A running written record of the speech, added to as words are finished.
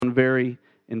someone very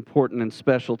important and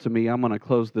special to me, I'm going to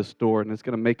close this door, and it's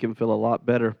going to make him feel a lot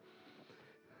better.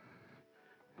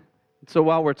 So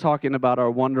while we're talking about our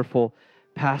wonderful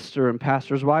pastor and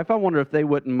pastor's wife, I wonder if they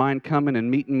wouldn't mind coming and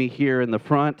meeting me here in the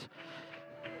front.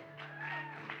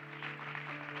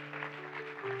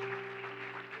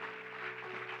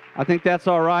 I think that's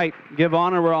all right. Give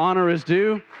honor where honor is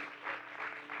due.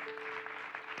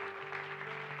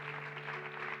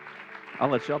 I'll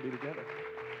let y'all be together.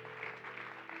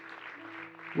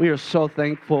 We are so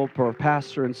thankful for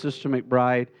Pastor and Sister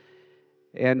McBride.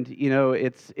 And, you know,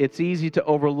 it's easy to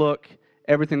overlook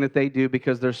everything that they do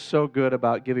because they're so good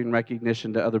about giving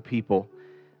recognition to other people.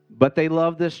 But they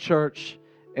love this church,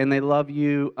 and they love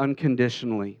you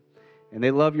unconditionally. And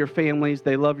they love your families.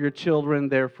 They love your children.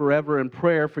 They're forever in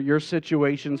prayer for your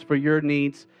situations, for your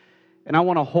needs. And I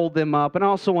want to hold them up. And I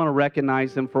also want to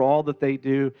recognize them for all that they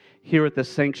do here at the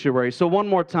sanctuary. So one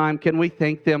more time, can we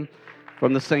thank them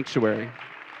from the sanctuary?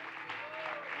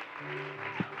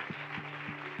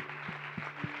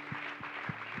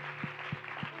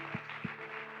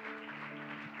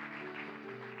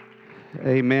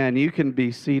 Amen. You can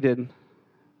be seated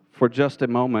for just a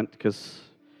moment because,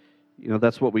 you know,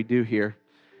 that's what we do here.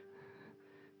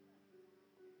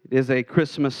 It is a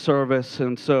Christmas service,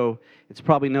 and so it's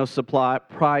probably no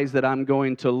surprise that I'm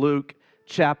going to Luke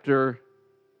chapter.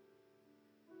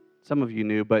 Some of you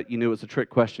knew, but you knew it was a trick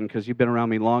question because you've been around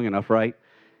me long enough, right?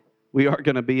 We are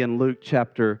going to be in Luke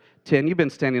chapter 10. You've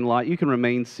been standing a lot. You can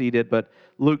remain seated, but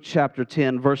Luke chapter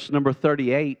 10, verse number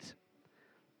 38.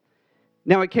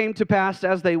 Now it came to pass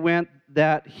as they went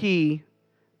that he,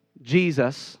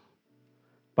 Jesus,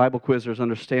 Bible quizzers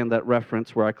understand that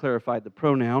reference where I clarified the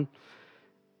pronoun,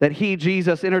 that he,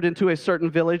 Jesus, entered into a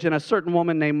certain village, and a certain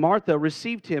woman named Martha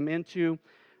received him into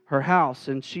her house.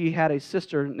 And she had a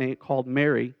sister called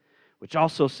Mary, which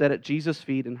also sat at Jesus'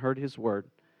 feet and heard his word.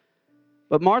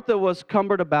 But Martha was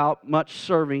cumbered about much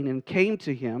serving, and came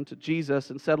to him, to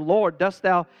Jesus, and said, Lord, dost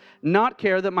thou not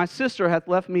care that my sister hath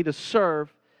left me to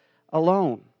serve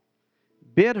alone?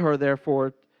 Bid her,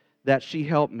 therefore, that she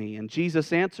help me. And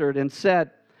Jesus answered and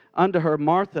said unto her,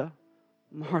 Martha,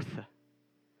 Martha,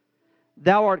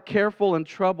 thou art careful and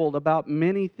troubled about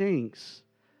many things,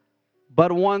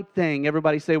 but one thing,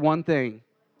 everybody say one thing,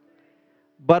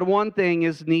 but one thing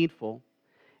is needful.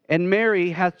 And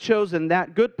Mary hath chosen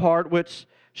that good part which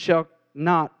shall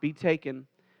not be taken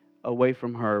away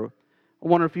from her. I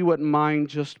wonder if you wouldn't mind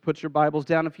just put your Bibles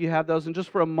down if you have those, and just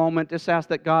for a moment, just ask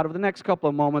that God over the next couple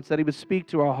of moments that He would speak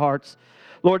to our hearts.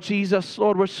 Lord Jesus,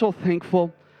 Lord, we're so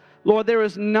thankful. Lord, there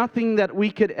is nothing that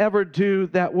we could ever do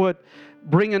that would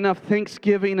bring enough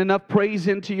thanksgiving, enough praise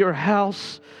into your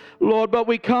house. Lord, but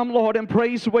we come, Lord, and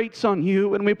praise waits on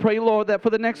you. And we pray, Lord, that for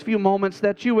the next few moments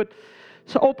that you would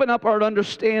open up our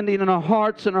understanding and our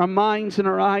hearts and our minds and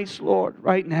our eyes, Lord,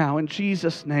 right now. In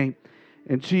Jesus' name.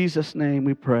 In Jesus' name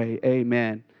we pray.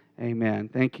 Amen. Amen.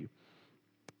 Thank you.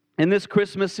 In this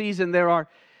Christmas season, there are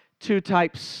two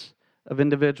types of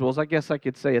individuals. I guess I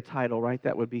could say a title, right?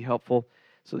 That would be helpful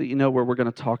so that you know where we're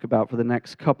going to talk about for the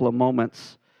next couple of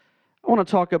moments. I want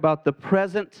to talk about the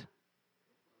present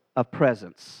of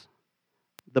presents.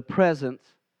 The present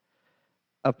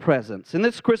of presents. In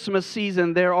this Christmas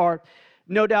season, there are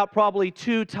no doubt probably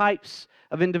two types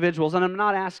of individuals. And I'm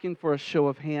not asking for a show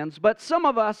of hands, but some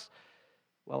of us,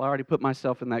 well, I already put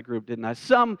myself in that group, didn't I?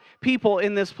 Some people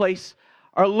in this place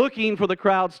are looking for the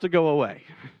crowds to go away.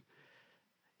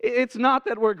 It's not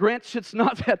that we're Grinch. It's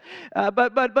not that,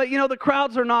 but you know, the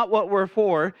crowds are not what we're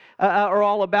for or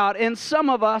all about. And some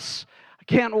of us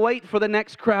can't wait for the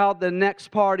next crowd, the next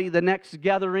party, the next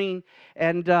gathering,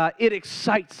 and it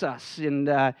excites us,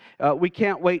 and we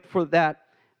can't wait for that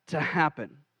to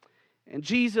happen. And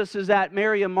Jesus is at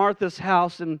Mary and Martha's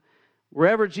house, and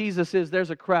wherever Jesus is, there's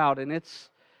a crowd, and it's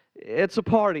a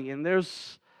party, and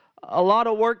there's a lot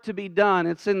of work to be done.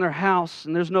 It's in their house,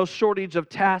 and there's no shortage of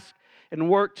tasks and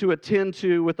work to attend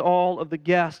to with all of the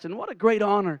guests. And what a great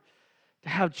honor to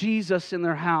have Jesus in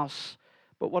their house,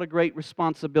 but what a great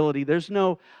responsibility. There's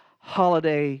no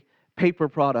holiday paper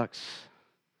products.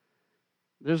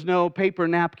 There's no paper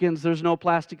napkins. There's no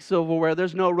plastic silverware.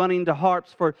 There's no running to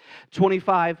Harps for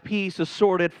 25-piece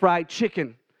assorted fried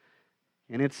chicken.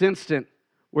 And it's instant.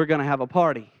 We're going to have a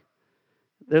party.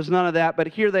 There's none of that, but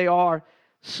here they are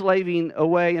slaving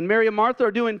away. And Mary and Martha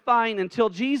are doing fine until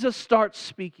Jesus starts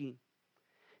speaking.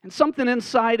 And something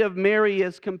inside of Mary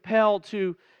is compelled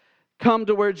to come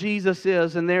to where Jesus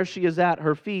is, and there she is at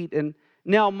her feet. And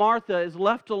now Martha is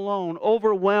left alone,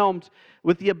 overwhelmed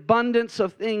with the abundance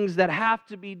of things that have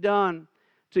to be done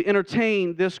to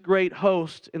entertain this great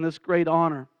host and this great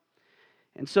honor.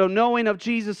 And so knowing of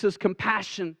Jesus'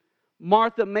 compassion,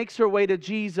 Martha makes her way to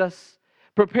Jesus,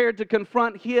 prepared to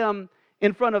confront him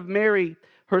in front of Mary,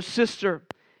 her sister.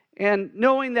 And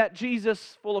knowing that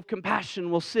Jesus, full of compassion,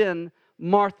 will send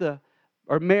Martha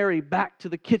or Mary back to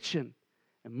the kitchen.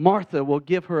 And Martha will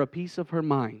give her a piece of her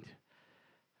mind.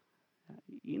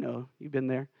 You know, you've been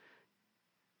there.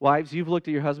 Wives, you've looked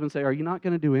at your husband and say, are you not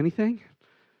going to do anything?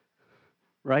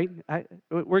 Right?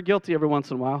 We're guilty every once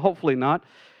in a while. Hopefully not.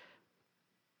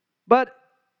 But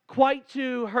quite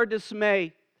to her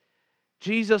dismay,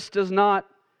 Jesus does not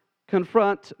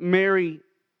confront Mary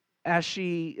as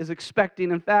she is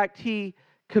expecting. In fact, he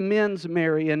commends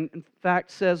Mary and in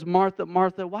fact says, Martha,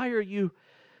 Martha, why are you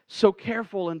so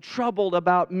careful and troubled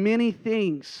about many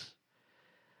things?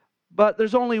 But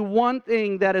there's only one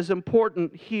thing that is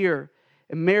important here,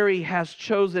 and Mary has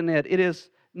chosen it. It is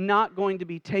not going to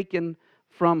be taken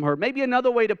from her. Maybe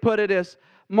another way to put it is,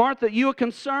 Martha, you are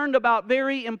concerned about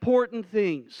very important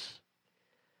things,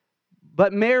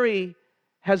 but Mary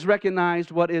has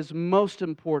recognized what is most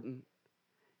important,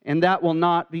 and that will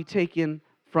not be taken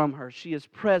from her. She is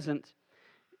present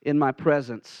in my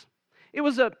presence. It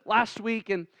was last week,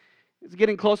 and it's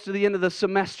getting close to the end of the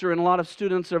semester, and a lot of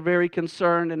students are very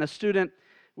concerned, and a student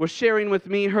was sharing with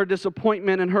me her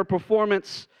disappointment in her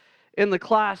performance in the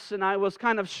class, and I was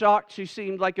kind of shocked. She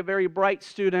seemed like a very bright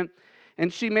student,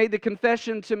 and she made the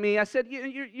confession to me. I said,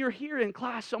 you're here in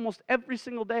class almost every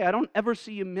single day. I don't ever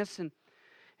see you missing.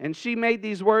 And she made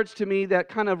these words to me that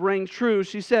kind of rang true.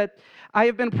 She said, I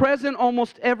have been present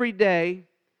almost every day,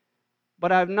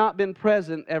 but I have not been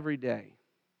present every day.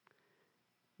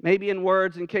 Maybe in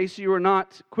words, in case you were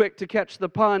not quick to catch the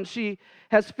pun, she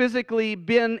has physically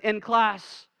been in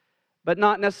class, but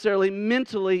not necessarily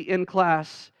mentally in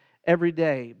class every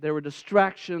day. There were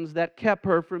distractions that kept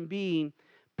her from being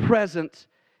present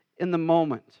in the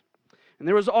moment. And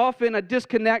there was often a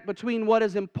disconnect between what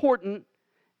is important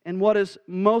and what is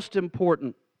most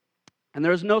important. And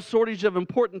there's no shortage of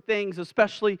important things,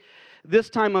 especially this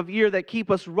time of year, that keep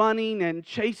us running and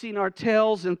chasing our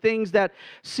tails, and things that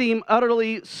seem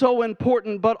utterly so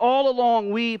important. But all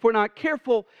along, if we're not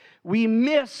careful, we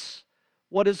miss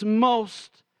what is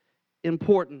most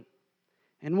important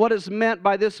and what is meant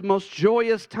by this most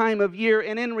joyous time of year.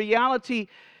 And in reality,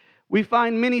 we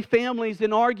find many families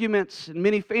in arguments, and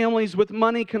many families with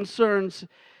money concerns,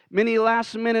 many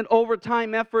last-minute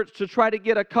overtime efforts to try to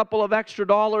get a couple of extra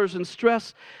dollars, and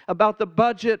stress about the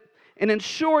budget. And in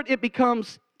short, it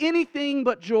becomes anything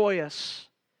but joyous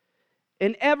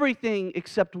and everything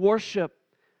except worship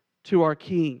to our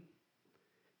King.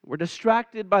 We're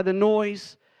distracted by the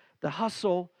noise, the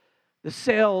hustle, the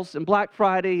sales, and Black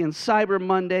Friday, and Cyber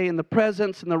Monday, and the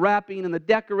presents, and the wrapping, and the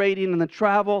decorating, and the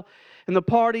travel, and the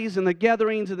parties, and the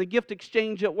gatherings, and the gift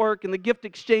exchange at work, and the gift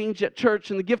exchange at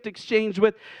church, and the gift exchange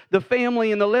with the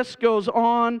family, and the list goes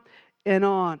on and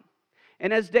on.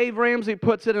 And as Dave Ramsey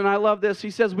puts it, and I love this, he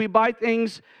says, we buy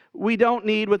things we don't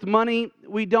need with money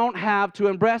we don't have to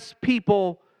impress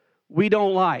people we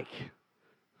don't like.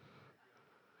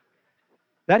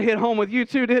 That hit home with you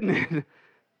too, didn't it?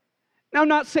 Now, I'm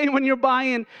not saying when you're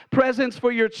buying presents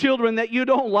for your children that you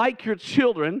don't like your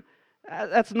children.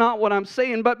 That's not what I'm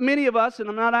saying. But many of us, and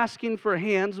I'm not asking for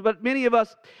hands, but many of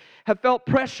us have felt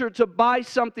pressure to buy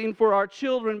something for our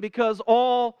children because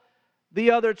all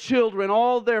the other children,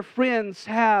 all their friends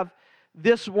have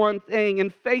this one thing.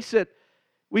 And face it,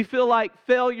 we feel like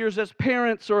failures as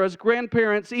parents or as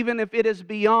grandparents, even if it is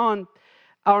beyond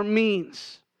our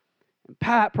means. And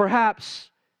perhaps,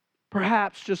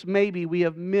 just maybe, we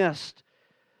have missed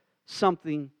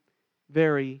something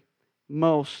very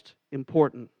most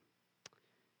important.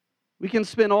 We can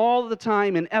spend all the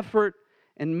time and effort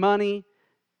and money,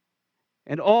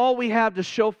 and all we have to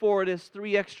show for it is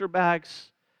 3 extra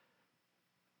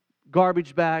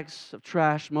garbage bags of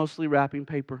trash, mostly wrapping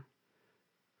paper,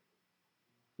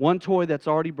 1 toy that's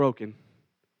already broken,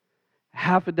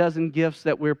 half a dozen gifts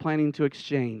that we're planning to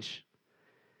exchange,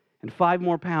 and 5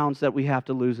 more pounds that we have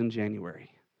to lose in January.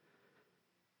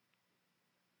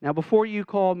 Now, before you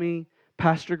call me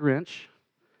Pastor Grinch,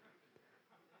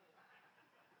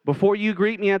 before you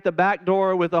greet me at the back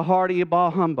door with a hearty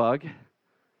bah humbug,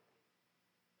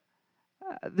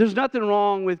 there's nothing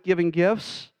wrong with giving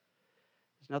gifts.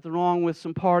 There's nothing wrong with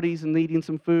some parties and eating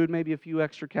some food, maybe a few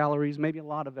extra calories, maybe a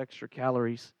lot of extra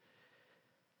calories.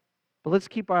 But let's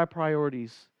keep our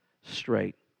priorities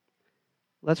straight.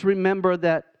 Let's remember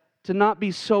that to not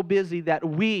be so busy that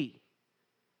we,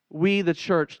 the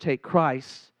church, take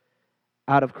Christ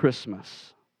out of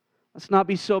Christmas. Let's not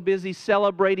be so busy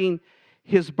celebrating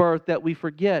His birth that we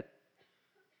forget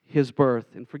His birth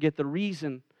and forget the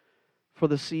reason for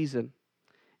the season.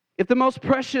 If the most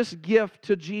precious gift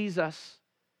to Jesus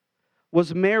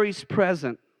was Mary's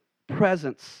presence.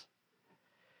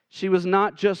 She was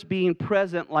not just being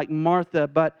present like Martha,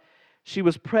 but she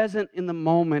was present in the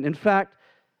moment. In fact,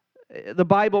 the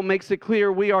Bible makes it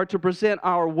clear we are to present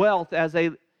our wealth as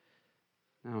a...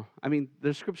 Now, I mean,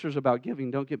 there's scriptures about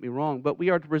giving, don't get me wrong, but we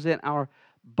are to present our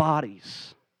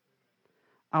bodies,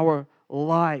 our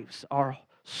lives, our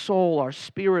soul, our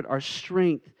spirit, our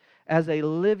strength as a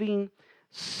living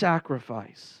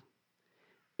sacrifice.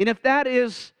 And if that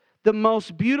is the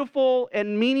most beautiful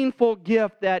and meaningful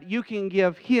gift that you can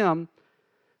give Him,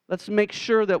 let's make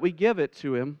sure that we give it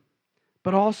to Him.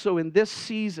 But also in this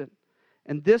season,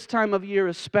 and this time of year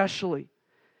especially,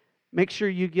 make sure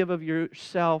you give of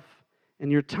yourself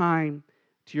and your time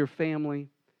to your family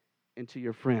and to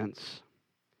your friends.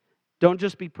 Don't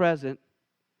just be present,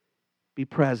 be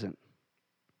present.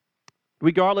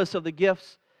 Regardless of the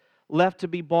gifts left to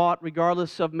be bought,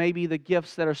 regardless of maybe the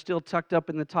gifts that are still tucked up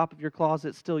in the top of your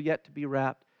closet, still yet to be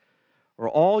wrapped, or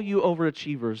all you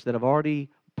overachievers that have already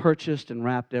purchased and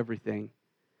wrapped everything,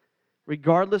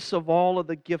 regardless of all of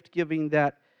the gift giving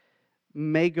that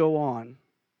may go on,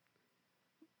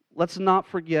 let's not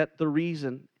forget the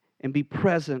reason and be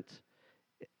present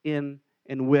in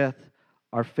and with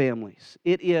our families.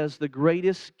 It is the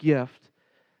greatest gift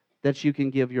that you can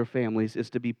give your families, is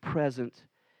to be present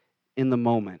in the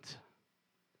moment.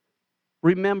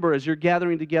 Remember, as you're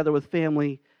gathering together with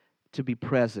family, to be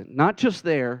present. Not just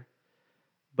there,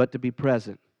 but to be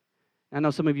present. I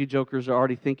know some of you jokers are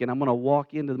already thinking, I'm going to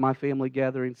walk into my family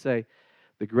gathering and say,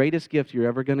 the greatest gift you're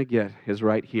ever going to get is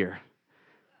right here.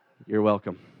 You're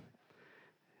welcome.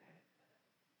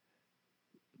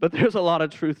 But there's a lot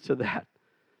of truth to that.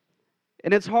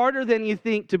 And it's harder than you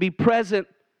think to be present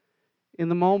in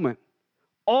the moment.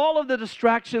 All of the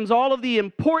distractions, all of the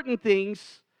important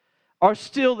things are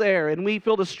still there, and we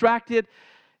feel distracted.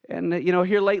 And,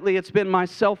 here lately it's been my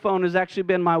cell phone has actually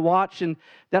been my watch, and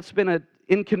that's been an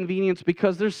inconvenience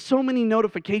because there's so many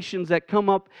notifications that come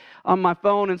up on my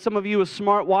phone, and some of you with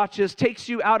smart watches takes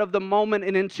you out of the moment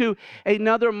and into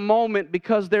another moment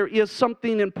because there is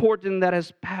something important that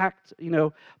has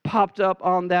popped up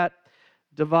on that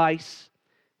device.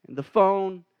 And the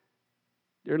phone,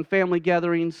 during family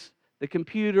gatherings, the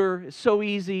computer is so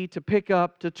easy to pick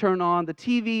up, to turn on. The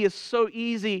TV is so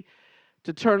easy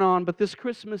to turn on. But this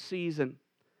Christmas season,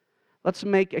 let's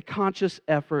make a conscious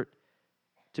effort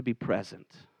to be present.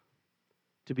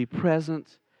 To be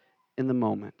present in the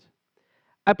moment.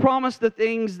 I promise the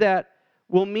things that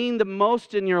will mean the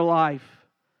most in your life,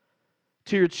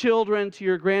 to your children, to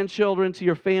your grandchildren, to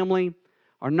your family,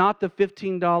 are not the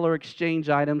 $15 exchange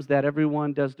items that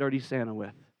everyone does Dirty Santa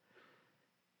with.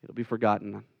 It'll be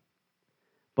forgotten.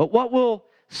 But what will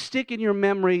stick in your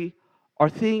memory are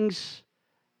things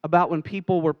about when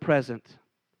people were present.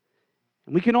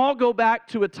 And we can all go back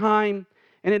to a time,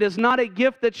 and it is not a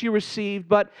gift that you received,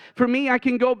 but for me, I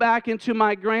can go back into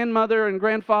my grandmother and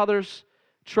grandfather's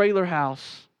trailer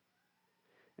house.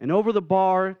 And over the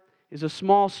bar is a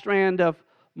small strand of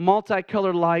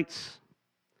multicolored lights.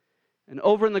 And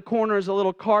over in the corner is a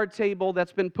little card table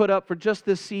that's been put up for just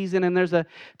this season. And there's a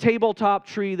tabletop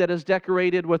tree that is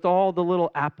decorated with all the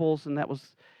little apples. And that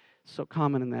was so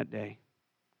common in that day.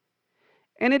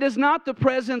 And it is not the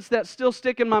presents that still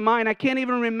stick in my mind. I can't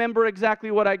even remember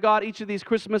exactly what I got each of these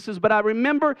Christmases. But I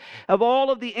remember of all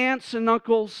of the aunts and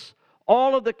uncles,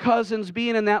 all of the cousins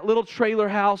being in that little trailer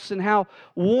house, and how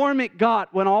warm it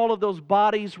got when all of those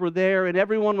bodies were there and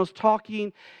everyone was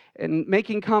talking and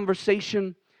making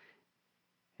conversation.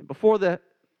 And before the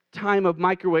time of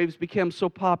microwaves became so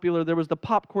popular, there was the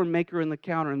popcorn maker in the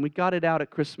counter, and we got it out at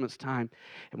Christmas time.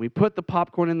 And we put the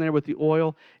popcorn in there with the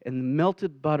oil and the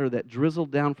melted butter that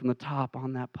drizzled down from the top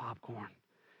on that popcorn.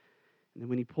 And then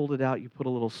when you pulled it out, you put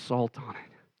a little salt on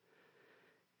it.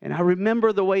 And I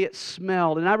remember the way it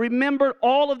smelled. And I remember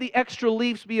all of the extra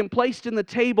leaves being placed in the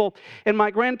table, in my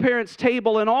grandparents'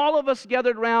 table. And all of us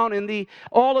gathered around, and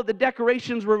all of the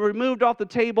decorations were removed off the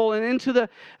table. And into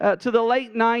to the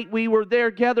late night, we were there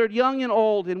gathered young and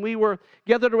old. And we were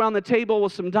gathered around the table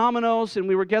with some dominoes. And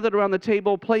we were gathered around the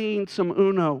table playing some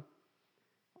Uno.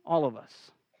 All of us.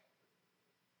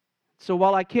 So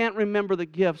while I can't remember the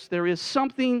gifts, there is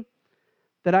something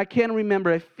that I can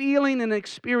remember, a feeling and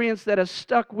experience that has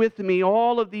stuck with me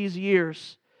all of these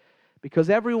years,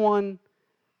 because everyone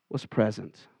was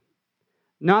present.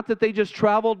 Not that they just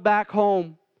traveled back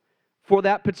home for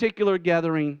that particular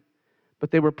gathering,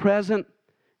 but they were present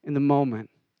in the moment.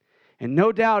 And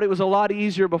no doubt it was a lot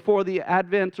easier before the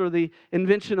advent or the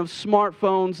invention of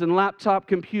smartphones and laptop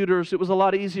computers. It was a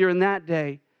lot easier in that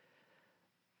day.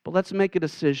 But let's make a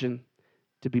decision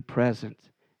to be present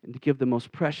and to give the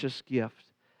most precious gift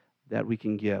that we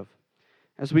can give.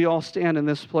 As we all stand in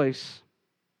this place,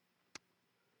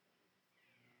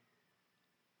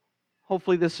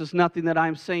 hopefully this is nothing that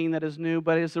I'm saying that is new,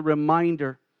 but it is a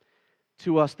reminder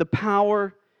to us, the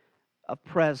power of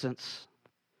presence.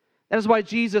 That is why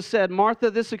Jesus said, Martha,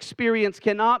 this experience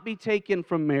cannot be taken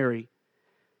from Mary.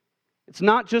 It's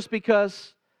not just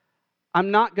because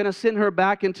I'm not going to send her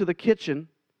back into the kitchen,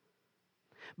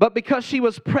 but because she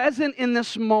was present in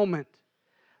this moment.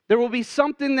 There will be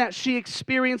something that she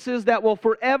experiences that will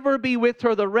forever be with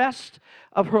her the rest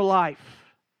of her life,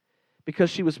 because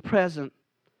she was present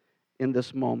in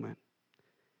this moment.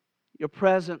 Your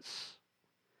presence,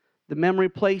 the memory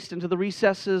placed into the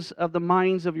recesses of the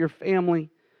minds of your family,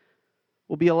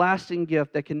 will be a lasting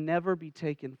gift that can never be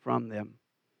taken from them.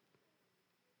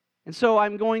 And so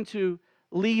I'm going to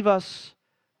leave us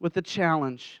with a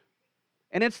challenge.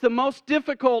 And it's the most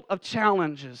difficult of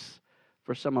challenges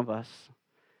for some of us.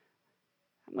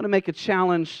 I'm going to make a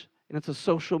challenge, and it's a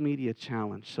social media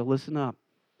challenge. So listen up.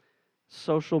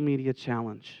 Social media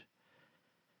challenge.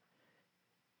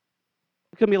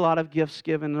 There's going to be a lot of gifts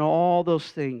given and all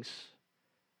those things.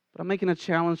 But I'm making a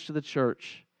challenge to the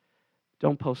church.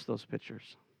 Don't post those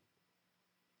pictures.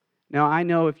 Now, I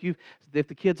know if the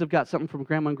kids have got something from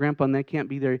Grandma and Grandpa and they can't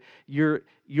be there, you're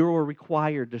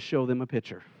required to show them a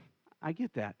picture. I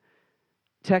get that.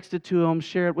 Text it to them,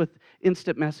 share it with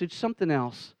instant message, something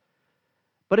else.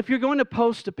 But if you're going to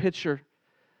post a picture,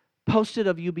 post it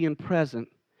of you being present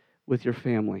with your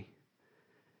family.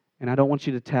 And I don't want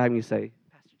you to tag me and say,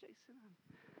 Pastor Jason,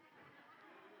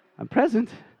 I'm present.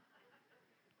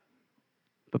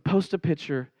 But post a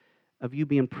picture of you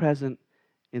being present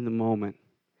in the moment.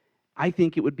 I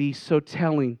think it would be so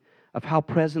telling of how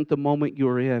present the moment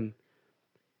you're in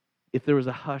if there was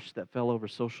a hush that fell over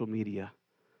social media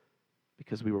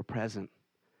because we were present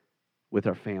with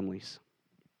our families.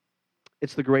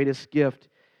 It's the greatest gift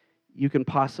you can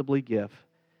possibly give.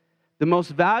 The most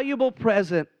valuable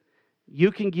present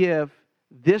you can give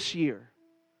this year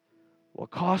will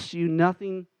cost you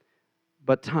nothing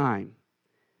but time.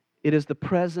 It is the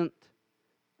present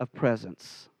of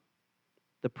presence.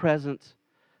 The present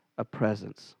of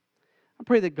presence. I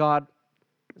pray that God,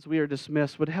 as we are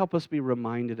dismissed, would help us be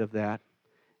reminded of that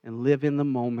and live in the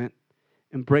moment,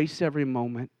 embrace every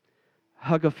moment,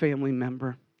 hug a family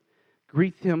member,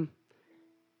 greet them,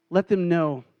 let them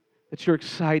know that you're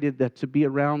excited that to be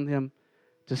around them,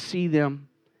 to see them,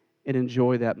 and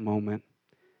enjoy that moment.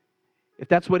 If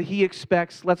that's what He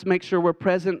expects, let's make sure we're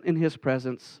present in His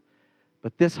presence.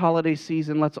 But this holiday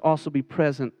season, let's also be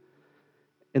present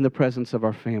in the presence of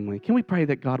our family. Can we pray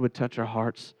that God would touch our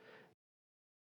hearts